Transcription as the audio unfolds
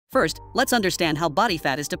First, let's understand how body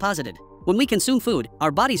fat is deposited. When we consume food,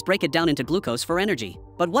 our bodies break it down into glucose for energy.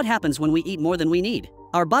 But what happens when we eat more than we need?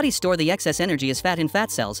 Our bodies store the excess energy as fat in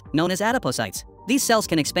fat cells, known as adipocytes. These cells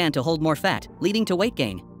can expand to hold more fat, leading to weight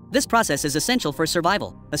gain. This process is essential for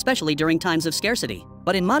survival, especially during times of scarcity.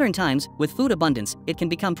 But in modern times, with food abundance, it can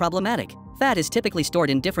become problematic. Fat is typically stored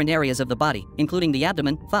in different areas of the body, including the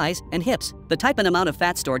abdomen, thighs, and hips. The type and amount of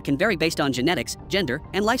fat stored can vary based on genetics, gender,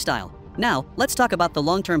 and lifestyle. Now, let's talk about the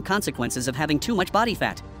long-term consequences of having too much body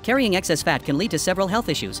fat. Carrying excess fat can lead to several health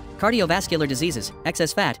issues. Cardiovascular diseases.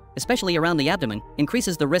 Excess fat, especially around the abdomen,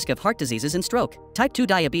 increases the risk of heart diseases and stroke. Type 2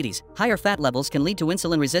 diabetes. Higher fat levels can lead to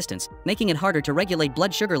insulin resistance, making it harder to regulate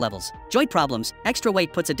blood sugar levels. Joint problems. Extra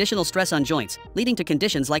weight puts additional stress on joints, leading to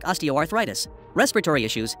conditions like osteoarthritis. Respiratory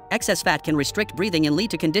issues. Excess fat can restrict breathing and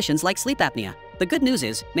lead to conditions like sleep apnea. The good news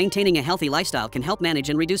is, maintaining a healthy lifestyle can help manage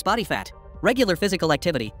and reduce body fat. Regular physical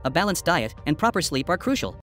activity, a balanced diet, and proper sleep are crucial.